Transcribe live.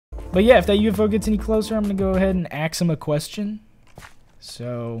But yeah, if that UFO gets any closer, I'm going to go ahead and ask him a question.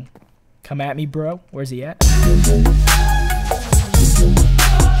 So, come at me, bro. Where's he at?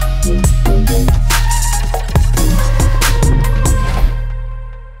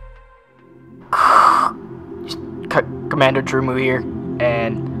 Commander TrueMU here,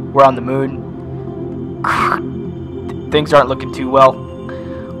 and we're on the moon. Things aren't looking too well.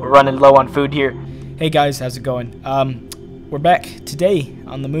 We're running low on food here. Hey guys, how's it going? We're back today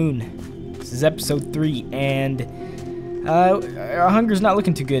on the moon. This is episode 3, and our hunger's not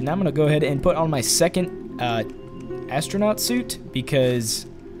looking too good. And I'm gonna go ahead and put on my second astronaut suit because,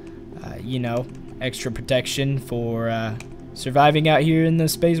 you know, extra protection for surviving out here in the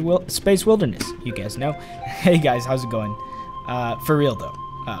space wilderness. You guys know. Hey guys, how's it going? For real though,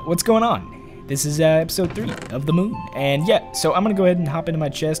 what's going on? This is episode 3 of the moon, and yeah, so I'm gonna go ahead and hop into my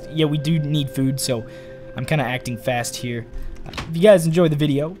chest. Yeah, we do need food, so I'm kind of acting fast here. If you guys enjoyed the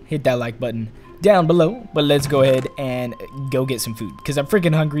video, hit that like button down below, but let's go ahead and go get some food because I'm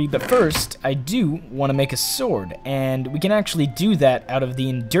freaking hungry. But first, I do want to make a sword, and we can actually do that out of the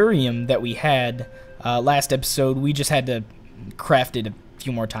endurium that we had last episode. We just had to craft it a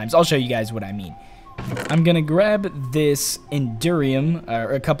few more times. I'll show you guys what I mean. I'm gonna grab this endurium,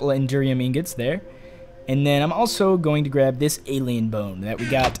 or a couple of endurium ingots there, and then I'm also going to grab this alien bone that we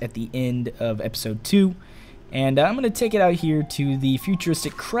got at the end of episode 2, and I'm gonna take it out here to the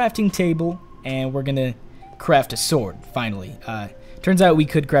futuristic crafting table, and we're gonna craft a sword finally. Turns out we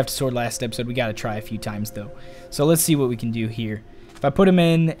could craft a sword last episode. We gotta try a few times though, so let's see what we can do here. If I put them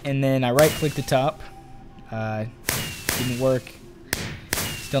in and then I right click the top, didn't work.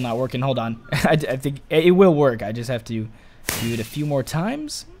 Still not working. Hold on. I think it will work. I just have to do it a few more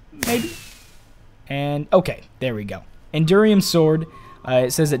times, maybe. And okay, there we go. Endurium sword.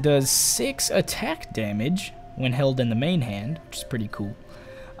 It says it does 6 attack damage when held in the main hand, which is pretty cool.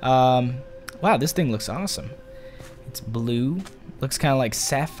 Wow, this thing looks awesome. It's blue. Looks kind of like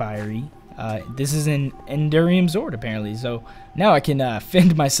sapphire-y. This is an endurium sword apparently, so now I can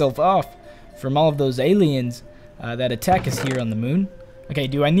fend myself off from all of those aliens that attack us here on the moon. Okay,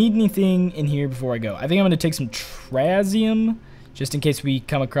 do I need anything in here before I go? I think I'm going to take some trasium, just in case we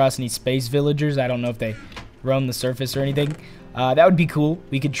come across any space villagers. I don't know if they roam the surface or anything. That would be cool.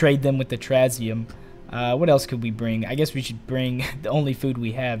 We could trade them with the trasium. What else could we bring? I guess we should bring the only food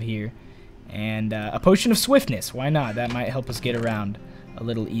we have here. And a potion of swiftness. Why not? That might help us get around a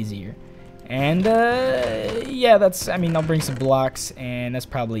little easier. And, yeah, I mean, I'll bring some blocks, and that's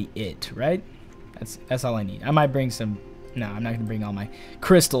probably it, right? That's all I need. I might bring some... No, I'm not going to bring all my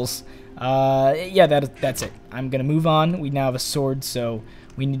crystals. Yeah, that's it. I'm going to move on. We now have a sword, so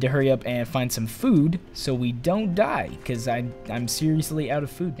we need to hurry up and find some food so we don't die, because I'm seriously out of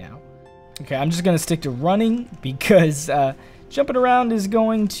food now. Okay, I'm just going to stick to running because jumping around is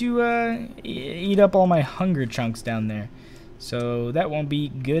going to eat up all my hunger chunks down there. So that won't be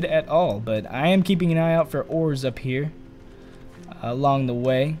good at all, but I am keeping an eye out for ores up here along the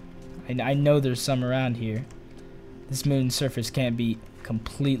way. I know there's some around here. This moon's surface can't be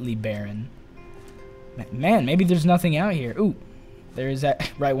completely barren. Man, maybe there's nothing out here. Ooh, there is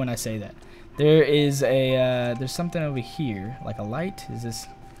that. Right when I say that, there is a. There's something over here, like a light. Is this?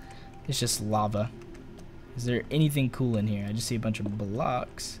 It's just lava. Is there anything cool in here? I just see a bunch of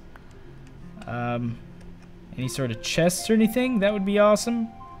blocks. Any sort of chests or anything? That would be awesome.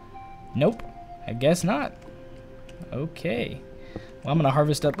 Nope, I guess not. Okay. Well, I'm gonna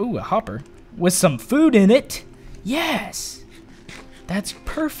harvest up. Ooh, a hopper with some food in it. Yes, that's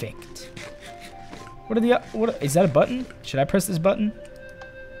perfect. What is that a button? Should I press this button?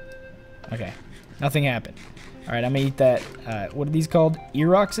 Okay, nothing happened. All right, I'm gonna eat that. What are these called?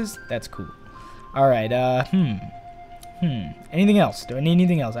 Earroxes? That's cool. All right. Anything else? Do I need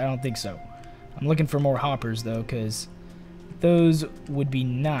anything else? I don't think so. I'm looking for more hoppers though, cause those would be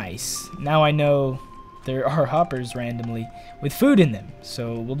nice. Now I know there are hoppers randomly with food in them,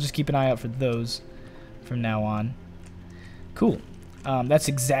 so we'll just keep an eye out for those from now on. Cool. That's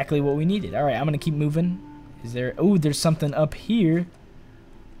exactly what we needed. All right, I'm gonna keep moving. Is there? Oh, there's something up here.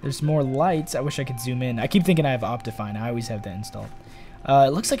 There's more lights. I wish I could zoom in. I keep thinking I have Optifine. I always have that installed.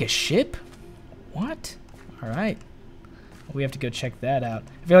 It looks like a ship. What? All right. Well, we have to go check that out.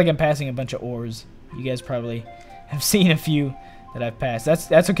 I feel like I'm passing a bunch of ores. You guys probably have seen a few that I've passed.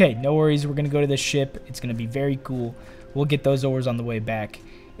 That's okay. No worries. We're gonna go to this ship. It's gonna be very cool. We'll get those ores on the way back.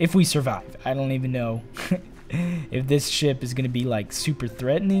 If we survive. I don't even know if this ship is going to be like super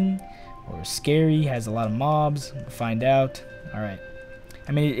threatening or scary, has a lot of mobs. We'll find out. All right.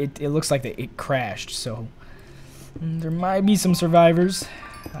 I mean, it looks like it crashed, so there might be some survivors.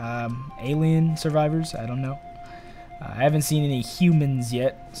 Alien survivors, I don't know. I haven't seen any humans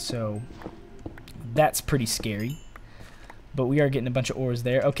yet, so that's pretty scary. But we are getting a bunch of ores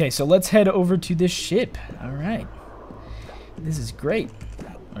there. Okay, so let's head over to this ship. All right. This is great.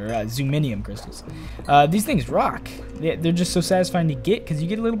 Or zoominium crystals. These things rock. They're just so satisfying to get because you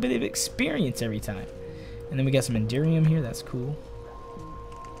get a little bit of experience every time. And then we got some Enderium here. That's cool.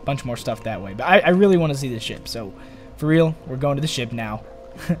 Bunch more stuff that way. But I really want to see the ship. So, for real, we're going to the ship now.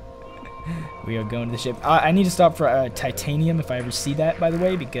 We are going to the ship. I need to stop for titanium if I ever see that, by the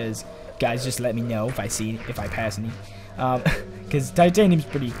way, because guys, just let me know if I pass any. Because titanium's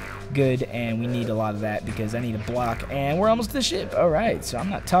pretty good, and we need a lot of that because I need a block, and we're almost to the ship. All right, so I'm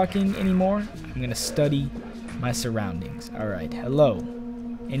not talking anymore. I'm going to study my surroundings. All right, hello.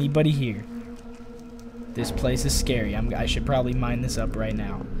 Anybody here? This place is scary. I should probably mine this up right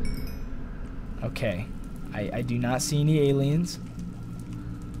now. Okay, I do not see any aliens.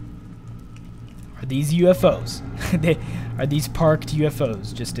 Are these UFOs? Are these parked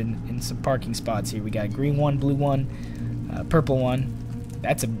UFOs just in some parking spots here? We got a green one, blue one, purple one.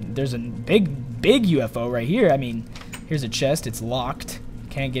 There's a big UFO right here. I mean, here's a chest. It's locked.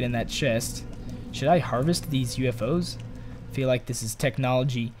 Can't get in that chest. Should I harvest these UFOs? I feel like this is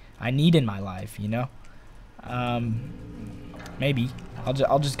technology I need in my life, you know? Maybe.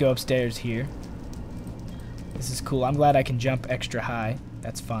 I'll just go upstairs here. This is cool. I'm glad I can jump extra high.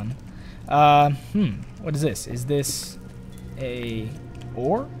 That's fun. What is this? Is this a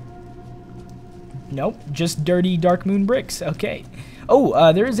ore? Nope, just dirty dark moon bricks. Okay.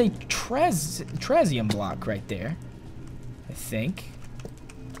 Oh, there is a tresium block right there, I think.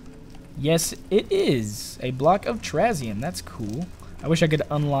 Yes, it is a block of tresium. That's cool. I wish I could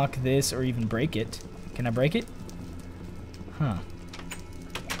unlock this or even break it. Can I break it? Huh.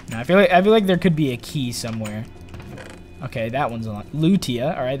 No, I feel like there could be a key somewhere. Okay, that one's unlocked.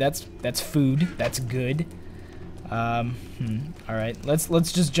 Lutea. All right, that's food. That's good. All right,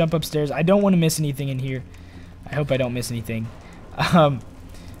 let's just jump upstairs. I don't want to miss anything in here. I hope I don't miss anything.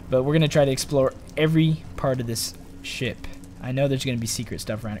 But we're gonna try to explore every part of this ship. I know there's gonna be secret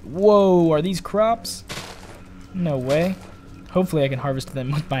stuff around it. Whoa, are these crops? No way. Hopefully I can harvest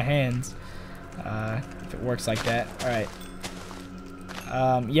them with my hands. If it works like that. All right.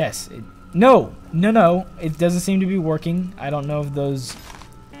 Yes. No. It doesn't seem to be working. I don't know if those...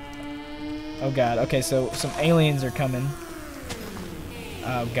 Oh, God. Okay, so some aliens are coming.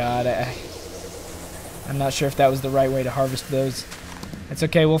 Oh, God. I'm not sure if that was the right way to harvest those. It's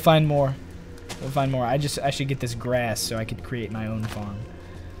okay. We'll find more. We'll find more. I should get this grass so I could create my own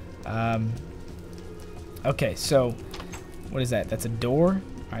farm. Okay, so... What is that? That's a door?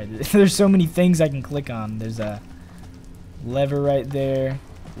 All right. There's so many things I can click on. There's a lever right there.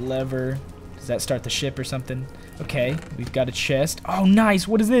 Lever. Does that start the ship or something? Okay, we've got a chest. Oh, nice.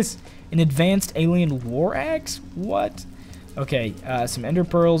 What is this? An advanced alien war axe? What? Okay, some ender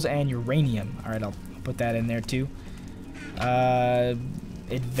pearls and uranium. All right, I'll put that in there too.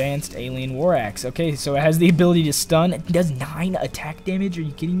 Advanced alien war axe. Okay, so it has the ability to stun. It does 9 attack damage. Are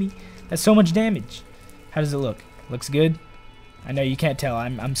you kidding me? That's so much damage. How does it look? Looks good. I know you can't tell.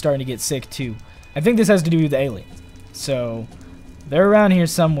 I'm starting to get sick too. I think this has to do with the aliens. So they're around here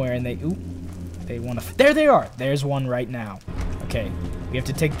somewhere, and they want to. There they are. There's one right now. Okay, we have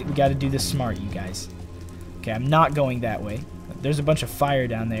to take. We got to do this smart, you guys. Okay, I'm not going that way. There's a bunch of fire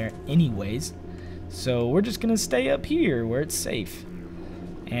down there, anyways. So we're just gonna stay up here where it's safe,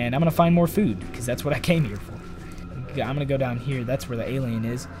 and I'm gonna find more food because that's what I came here for. I'm gonna go down here. That's where the alien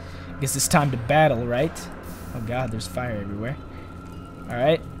is. I guess it's time to battle, right? Oh God, there's fire everywhere. All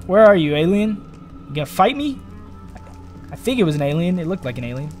right, where are you, alien? You gonna fight me? I think it was an alien. It looked like an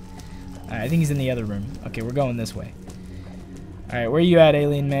alien. All right, I think he's in the other room. Okay, we're going this way. All right, where you at,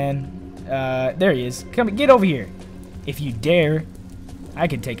 alien man? There he is. Come, get over here. If you dare, I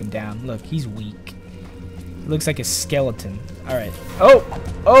can take him down. Look, he's weak. He looks like a skeleton. All right.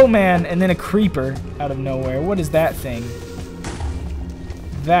 Oh man, and then a creeper out of nowhere. What is that thing?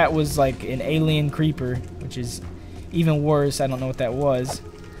 That was like an alien creeper, which is even worse. I don't know what that was.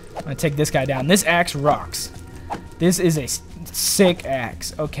 I'm gonna take this guy down. This axe rocks. This is a sick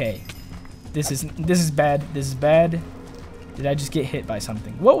axe. Okay. This is bad. This is bad. Did I just get hit by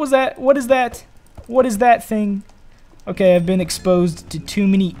something? What was that? What is that? What is that thing? Okay, I've been exposed to too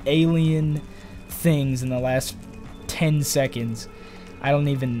many alien things in the last 10 seconds. I don't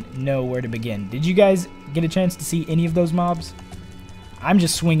even know where to begin. Did you guys get a chance to see any of those mobs? I'm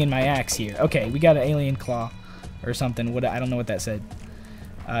just swinging my axe here. Okay, we got an alien claw or something. I don't know what that said.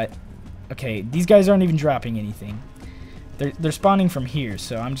 Okay, these guys aren't even dropping anything. They're spawning from here,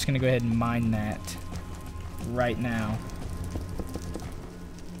 so I'm just gonna go ahead and mine that right now.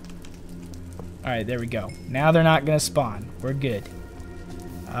 Alright, there we go. Now they're not going to spawn. We're good.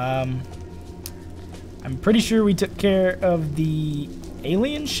 I'm pretty sure we took care of the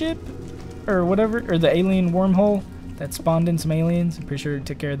alien ship or whatever, or the alien wormhole that spawned in some aliens. I'm pretty sure we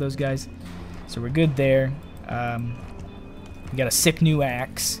took care of those guys. So we're good there. We got a sick new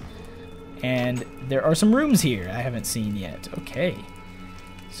axe. And there are some rooms here I haven't seen yet. Okay.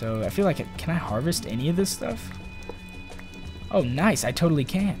 So I feel like, can I harvest any of this stuff? Oh, nice. I totally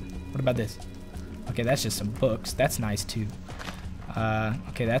can. What about this? Okay, that's just some books. That's nice, too.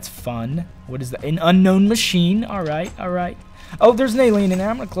 Okay, that's fun. What is that? An unknown machine. All right, all right. Oh, there's an alien in there.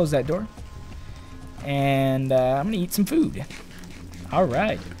 I'm going to close that door. And I'm going to eat some food. All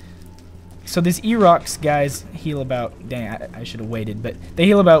right. So these E-Rocks guys heal about... Dang, I should have waited. But they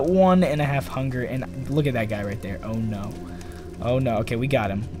heal about 1.5 hunger. And look at that guy right there. Oh, no. Oh, no. Okay, we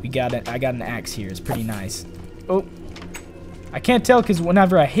got him. We got it. I got an axe here. It's pretty nice. Oh. I can't tell because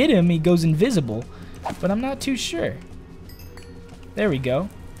whenever I hit him, he goes invisible. But I'm not too sure. There we go.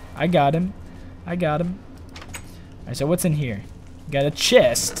 I got him. I got him. Alright, so what's in here? Got a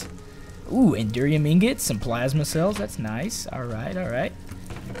chest. Ooh, Endurium ingots, some plasma cells. That's nice. Alright, alright.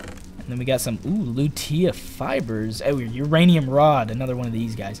 And then we got some, Lutea fibers. Oh, uranium rod. Another one of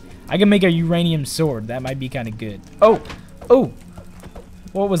these guys. I can make a uranium sword. That might be kind of good. Oh! Oh!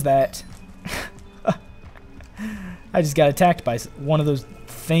 What was that? I just got attacked by one of those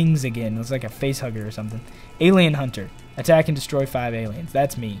things again. It was like a face hugger or something. Alien hunter. Attack and destroy 5 aliens.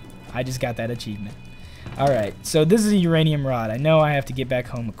 That's me. I just got that achievement. Alright, so this is a uranium rod. I know I have to get back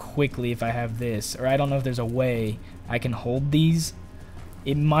home quickly if I have this. Or I don't know if there's a way I can hold these.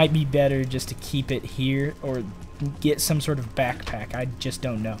 It might be better just to keep it here or get some sort of backpack. I just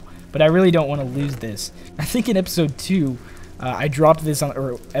don't know. But I really don't want to lose this. I think in episode 2... I dropped this on,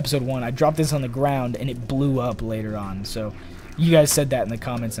 or episode 1, I dropped this on the ground and it blew up later on. So you guys said that in the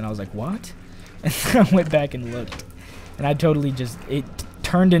comments and I was like, what? And then I went back and looked. And I totally just, it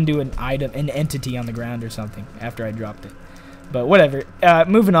turned into an item, an entity on the ground or something after I dropped it. But whatever.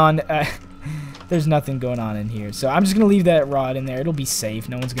 Moving on. There's nothing going on in here. So I'm just going to leave that rod in there. It'll be safe.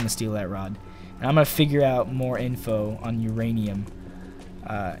 No one's going to steal that rod. And I'm going to figure out more info on uranium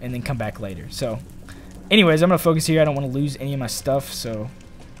and then come back later. So... anyways, I'm going to focus here. I don't want to lose any of my stuff, so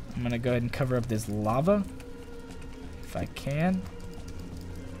I'm going to go ahead and cover up this lava if I can.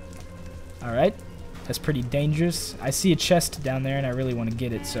 Alright, that's pretty dangerous. I see a chest down there, and I really want to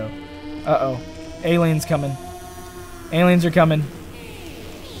get it, so... uh-oh. Aliens coming. Aliens are coming.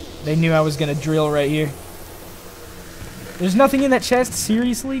 They knew I was going to drill right here. There's nothing in that chest?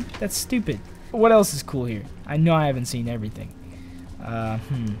 Seriously? That's stupid. What else is cool here? I know I haven't seen everything.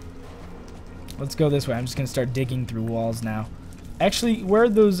 Let's go this way. I'm just going to start digging through walls now. Actually, where are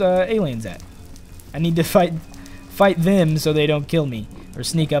those aliens at? I need to fight them so they don't kill me. Or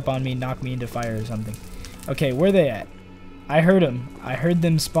sneak up on me and knock me into fire or something. Okay, where are they at? I heard them. I heard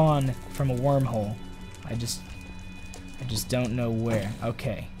them spawn from a wormhole. I just don't know where.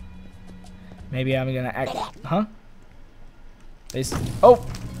 Okay. Maybe I'm going to act... huh? Oh!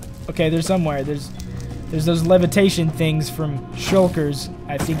 Okay, they're somewhere. There's those levitation things from Shulkers.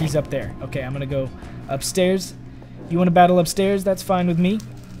 I think he's up there. Okay, I'm gonna go upstairs. You want to battle upstairs? That's fine with me.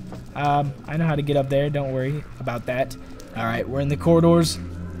 I know how to get up there. Don't worry about that. Alright, we're in the corridors.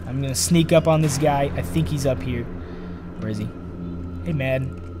 I'm gonna sneak up on this guy. I think he's up here. Where is he? Hey,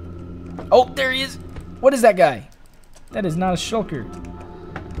 man. Oh, there he is. What is that guy? That is not a Shulker.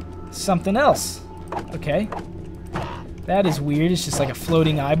 Something else. Okay. That is weird. It's just like a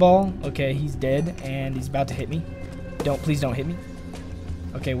floating eyeball. Okay, he's dead, and he's about to hit me. Please don't hit me.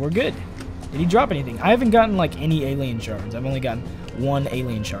 Okay, we're good. Did he drop anything? I haven't gotten, like, any alien shards. I've only gotten 1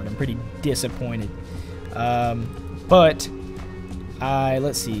 alien shard. I'm pretty disappointed. But,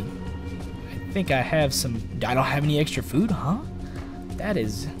 let's see. I think I have some... I don't have any extra food, huh? That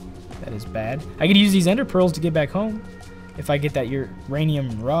is bad. I could use these ender pearls to get back home. If I get that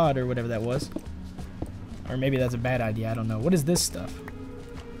uranium rod or whatever that was. Or maybe that's a bad idea. I don't know. What is this stuff?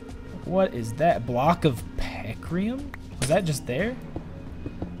 What is that? Block of pecrium? Was that just there?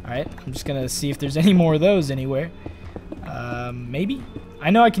 Alright. I'm just going to see if there's any more of those anywhere. Maybe?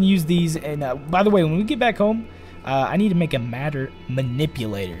 I know I can use these. And by the way, when we get back home, I need to make a matter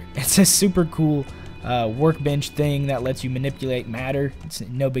manipulator. It's a super cool workbench thing that lets you manipulate matter. It's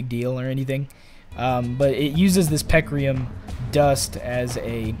no big deal or anything. But it uses this pecrium dust as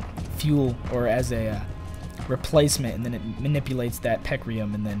a fuel or as a... replacement, and then it manipulates that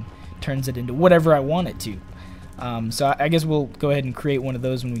pecrium and then turns it into whatever I want it to. So I guess we'll go ahead and create one of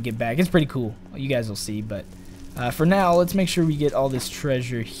those when we get back. It's pretty cool. You guys will see, but for now, let's make sure we get all this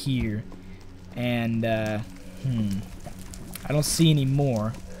treasure here. And I don't see any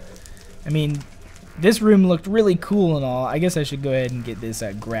more. I mean, this room looked really cool and all. I guess I should go ahead and get this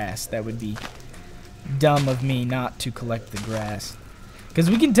grass. That would be dumb of me not to collect the grass. Because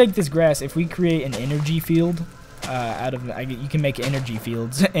we can take this grass if we create an energy field out of you can make energy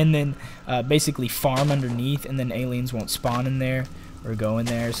fields and then basically farm underneath, and then aliens won't spawn in there or go in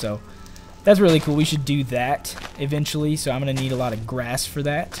there. So that's really cool. We should do that eventually. So I'm going to need a lot of grass for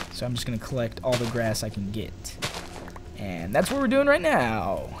that. So I'm just going to collect all the grass I can get. And that's what we're doing right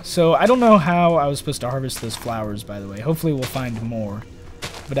now. So I don't know how I was supposed to harvest those flowers, by the way. Hopefully we'll find more.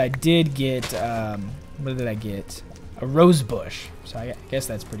 But I did get, what did I get? A rose bush. So I guess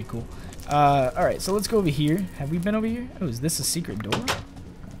that's pretty cool. Alright, so let's go over here. Have we been over here? Oh, is this a secret door?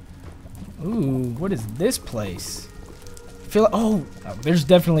 Ooh, what is this place? Oh, there's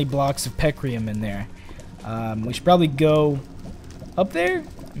definitely blocks of pecrium in there. We should probably go up there.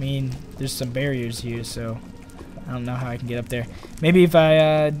 I mean, there's some barriers here, so I don't know how I can get up there. Maybe if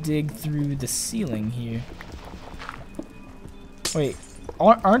I dig through the ceiling here. Wait,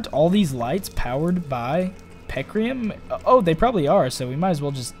 aren't all these lights powered by pecrium? Oh, they probably are, so we might as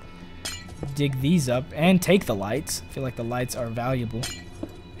well just dig these up and take the lights. I feel like the lights are valuable.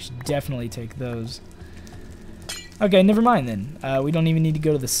 We should definitely take those. Okay, never mind then. We don't even need to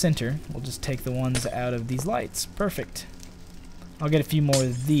go to the center. We'll just take the ones out of these lights. Perfect. I'll get a few more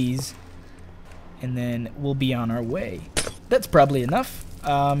of these, and then we'll be on our way. That's probably enough.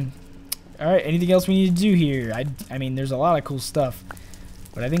 Alright, anything else we need to do here? I mean, there's a lot of cool stuff,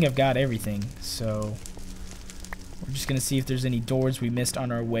 but I think I've got everything, so we're just going to see if there's any doors we missed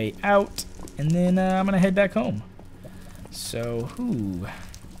on our way out, and then I'm going to head back home. So,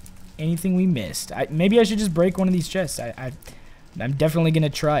 anything we missed? Maybe I should just break one of these chests. I'm definitely going to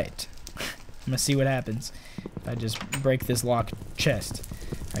try it. I'm going to see what happens if I just break this locked chest.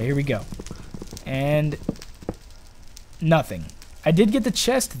 Alright, here we go. And nothing. I did get the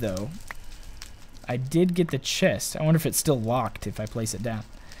chest, though. I did get the chest. I wonder if it's still locked if I place it down.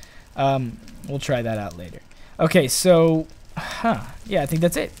 We'll try that out later. Okay, so, yeah, I think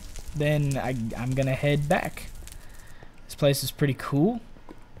that's it. Then I'm going to head back. This place is pretty cool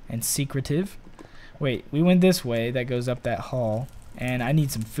and secretive. Wait, we went this way. That goes up that hall. And I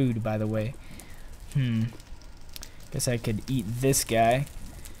need some food, by the way. Guess I could eat this guy.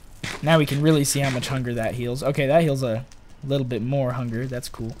 Now we can really see how much hunger that heals. Okay, that heals a little bit more hunger. That's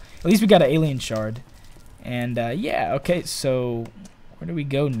cool. At least we got an alien shard. And, yeah, okay, so where do we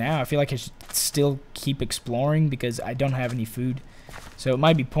go now? I feel like I should still keep exploring because I don't have any food. So it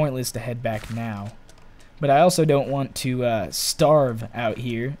might be pointless to head back now. But I also don't want to starve out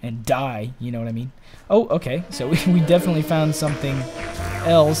here and die, you know what I mean? Oh, okay, so we definitely found something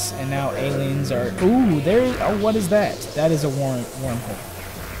else, and now aliens are... Ooh, what is that? That is a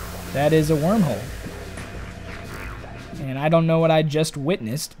wormhole. That is a wormhole. And I don't know what I just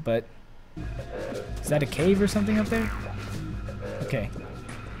witnessed, but... Is that a cave or something up there? Okay.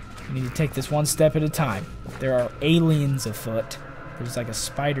 We need to take this one step at a time. There are aliens afoot. There's like a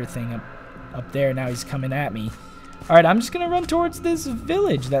spider thing up there. Now he's coming at me. Alright, I'm just going to run towards this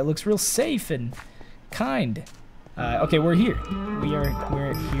village that looks real safe and kind. Okay, we're here.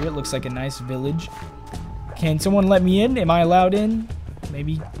 We're here. It looks like a nice village. Can someone let me in? Am I allowed in?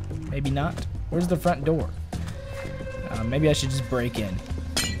 Maybe not. Where's the front door? Maybe I should just break in.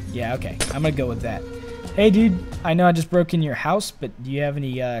 Yeah, okay. I'm gonna go with that. Hey, dude. I know I just broke in your house, but do you have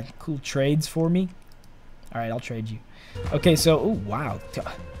any cool trades for me? Alright, I'll trade you. Okay, so... Oh, wow.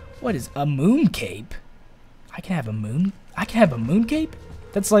 What is a moon cape? I can have a moon cape?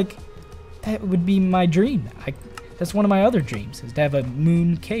 That's like... That would be my dream. That's one of my other dreams, is to have a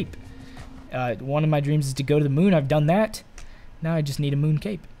moon cape. One of my dreams is to go to the moon. I've done that. Now I just need a moon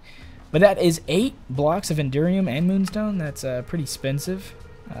cape. But that is 8 blocks of Endurium and Moonstone. That's pretty expensive.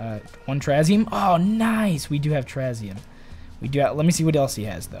 1 Trazium. Oh, nice. We do have Trazium. We do have, let me see what else he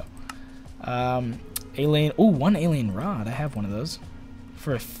has, though. Alien. Oh, 1 alien rod. I have one of those.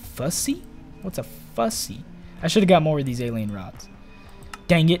 For a fussy? What's a fussy? I should have got more of these alien rods.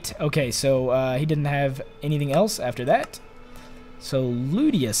 Dang it. Okay, so he didn't have anything else after that. So,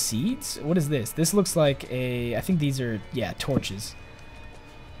 Ludia seeds. What is this? This looks like a... I think these are, yeah, torches.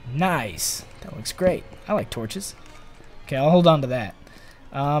 Nice. That looks great. I like torches. Okay, I'll hold on to that.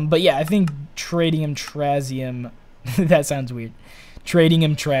 But yeah, I think Tradium Trazium... that sounds weird.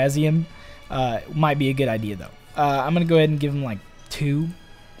 Tradium Trazium might be a good idea, though. I'm going to go ahead and give him like 2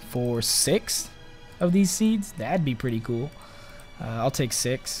 for 6 of these seeds. That'd be pretty cool. I'll take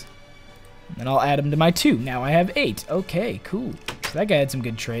 6. And I'll add them to my 2. Now I have 8. Okay, cool. So that guy had some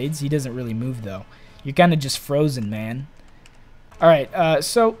good trades. He doesn't really move, though. You're kind of just frozen, man. Alright,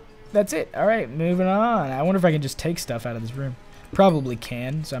 so that's it. Alright, moving on. I wonder if I can just take stuff out of this room. probably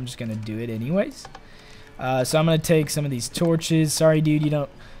can, so I'm just gonna do it anyways. So I'm gonna take some of these torches. Sorry, dude, you don't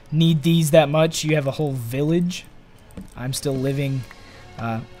need these that much. You have a whole village. I'm still living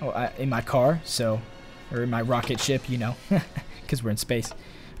in my car, so, or in my rocket ship, you know, because we're in space.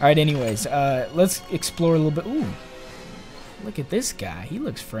 All right, anyways, let's explore a little bit. Ooh, look at this guy. He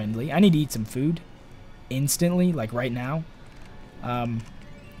looks friendly. I need to eat some food instantly, like right now.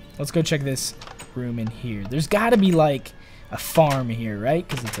 Let's go check this room in here. There's got to be like a farm here, right?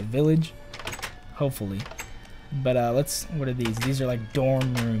 Because it's a village. Hopefully. But let's. What are these? These are like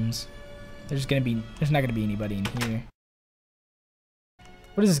dorm rooms. There's not gonna be anybody in here.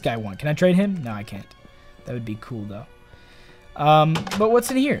 What does this guy want? Can I trade him? No, I can't. That would be cool though. But what's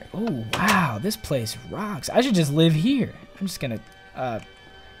in here? Oh wow, this place rocks. I should just live here. I'm just gonna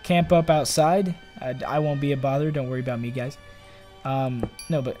camp up outside. I won't be a bother. Don't worry about me, guys.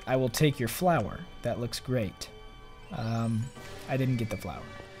 No, but I will take your flour. That looks great. I didn't get the flour.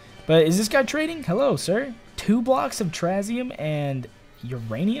 But is this guy trading? Hello, sir. 2 blocks of trasium and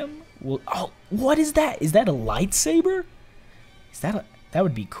uranium? Well, oh, what is that? Is that a lightsaber? That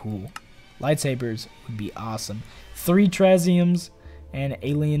would be cool. Lightsabers would be awesome. 3 trasiums and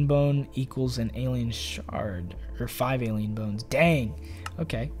alien bone equals an alien shard. Or 5 alien bones. Dang.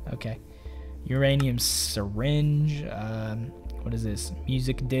 Okay, okay. Uranium syringe. What is this?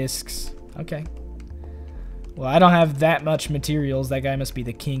 Music discs. Okay. Well, I don't have that much materials. That guy must be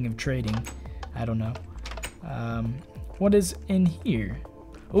the king of trading. I don't know. What is in here?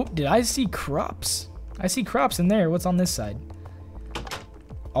 Oh, did I see crops? I see crops in there. What's on this side?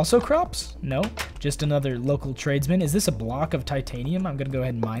 Also crops? No. Just another local tradesman. Is this a block of titanium? I'm going to go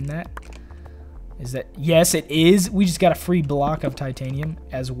ahead and mine that. Is that... Yes, it is. We just got a free block of titanium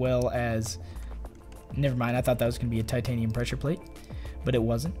as well as... Never mind. I thought that was going to be a titanium pressure plate, but it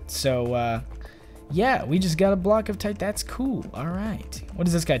wasn't. So, yeah, we just got a block of That's cool. All right. What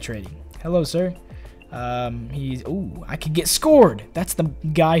is this guy trading? Hello, sir. He's... Ooh, I could get scored. That's the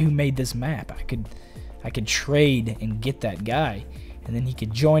guy who made this map. I could trade and get that guy, and then he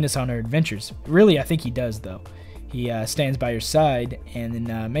could join us on our adventures. Really, I think he does, though. He stands by your side and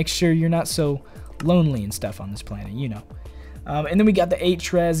then makes sure you're not so lonely and stuff on this planet, you know. And then we got the 8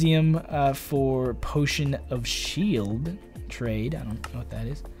 trasium for potion of shield trade. I don't know what that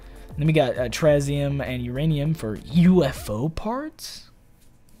is. And then we got trasium and uranium for UFO parts.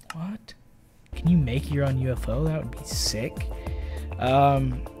 What? Can you make your own UFO? That would be sick. A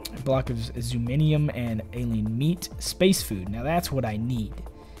block of zoominium and alien meat. Space food. Now that's what I need.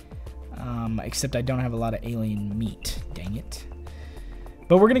 Except I don't have a lot of alien meat. Dang it.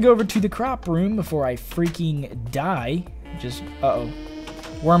 But we're going to go over to the crop room before I freaking die. Just, uh-oh.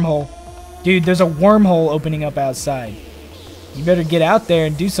 Wormhole. Dude, there's a wormhole opening up outside. You better get out there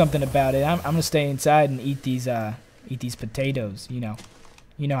and do something about it. I'm going to stay inside and eat these potatoes, you know.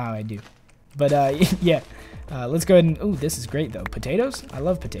 You know how I do. But, yeah. Let's go ahead and... Ooh, this is great, though. Potatoes? I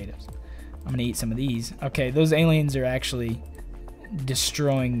love potatoes. I'm going to eat some of these. Okay, those aliens are actually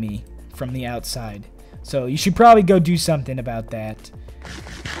destroying me from the outside. So you should probably go do something about that.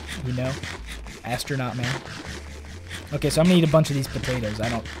 You know? Astronaut man. Okay, so I'm going to eat a bunch of these potatoes.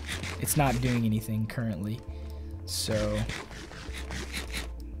 It's not doing anything currently. So...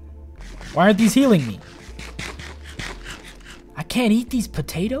 Why aren't these healing me? I can't eat these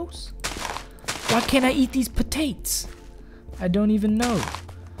potatoes? Why can't I eat these potatoes? I don't even know.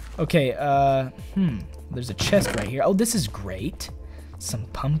 Okay, there's a chest right here. Oh, this is great. Some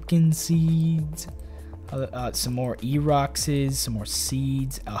pumpkin seeds. Some more Eroxes. Some more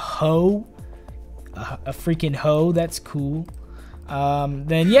seeds. A hoe. A freaking hoe. That's cool.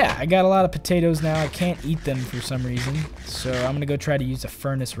 Then, yeah, I got a lot of potatoes now. I can't eat them for some reason. So I'm going to go try to use a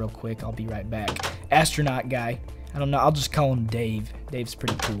furnace real quick. I'll be right back. Astronaut guy. I don't know. I'll just call him Dave. Dave's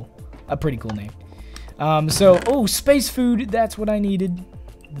pretty cool. A pretty cool name. Oh, space food. That's what I needed.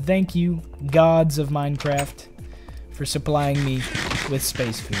 Thank you, gods of Minecraft, for supplying me with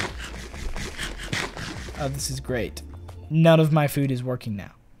space food. Oh, this is great. None of my food is working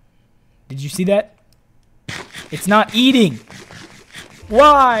now. Did you see that? It's not eating.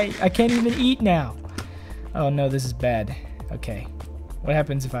 Why? I can't even eat now. Oh, no, this is bad. Okay. What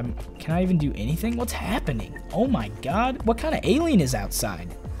happens if I'm... Can I even do anything? What's happening? Oh, my God. What kind of alien is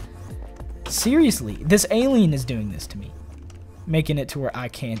outside? Seriously, this alien is doing this to me. Making it to where I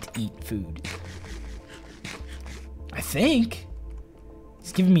can't eat food. I think.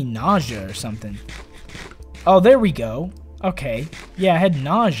 He's giving me nausea or something. Oh, there we go. Okay. Yeah, I had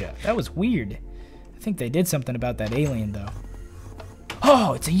nausea. That was weird. I think they did something about that alien, though.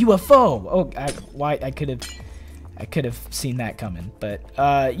 Oh, it's a UFO. Oh, I could have I could have seen that coming. But,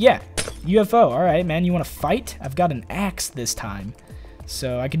 yeah. UFO. Alright, man. You want to fight? I've got an axe this time.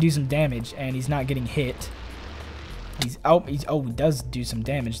 So I could do some damage, and he's not getting hit. Oh, he does do some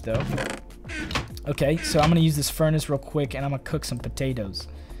damage, though. Okay, so I'm going to use this furnace real quick, and I'm going to cook some potatoes.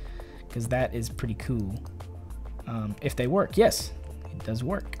 Because that is pretty cool. If they work. Yes, it does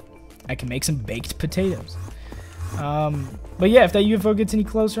work. I can make some baked potatoes. But yeah, if that UFO gets any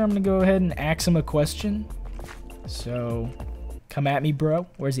closer, I'm going to go ahead and ask him a question. So, come at me, bro.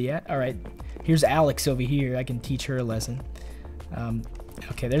 Where's he at? Alright, here's Alex over here. I can teach her a lesson.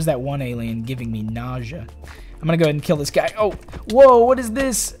 Okay, there's that one alien giving me nausea. I'm going to go ahead and kill this guy. Oh, whoa, what is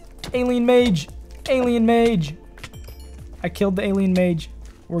this? Alien mage. Alien mage. I killed the alien mage.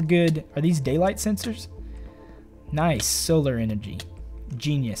 We're good. Are these daylight sensors? Nice. Solar energy.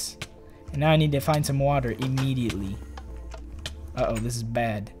 Genius. And now I need to find some water immediately. Uh-oh, this is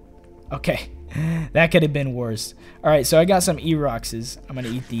bad. Okay. That could have been worse. Alright, so I got some E-Roxes. I'm going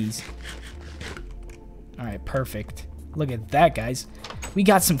to eat these. Alright, perfect. Look at that, guys. We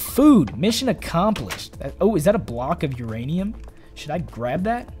got some food. Mission accomplished. Oh, is that a block of uranium? Should I grab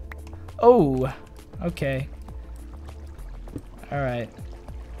that? Oh, okay. Alright.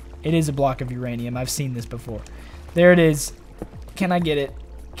 It is a block of uranium. I've seen this before. There it is. Can I get it?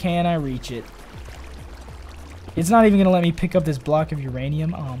 Can I reach it? It's not even going to let me pick up this block of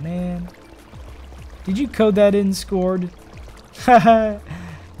uranium. Oh, man. Did you code that in, Scored? Haha.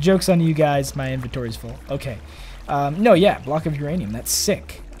 Joke's on you guys. My inventory's full. Okay. No, yeah. Block of uranium. That's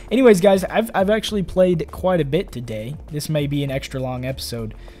sick. Anyways, guys, I've actually played quite a bit today. This may be an extra long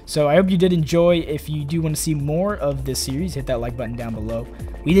episode. So I hope you did enjoy. If you do want to see more of this series, hit that like button down below.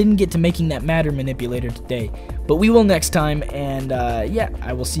 We didn't get to making that matter manipulator today, but we will next time. And yeah,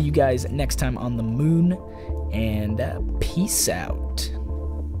 I will see you guys next time on the moon. And peace out.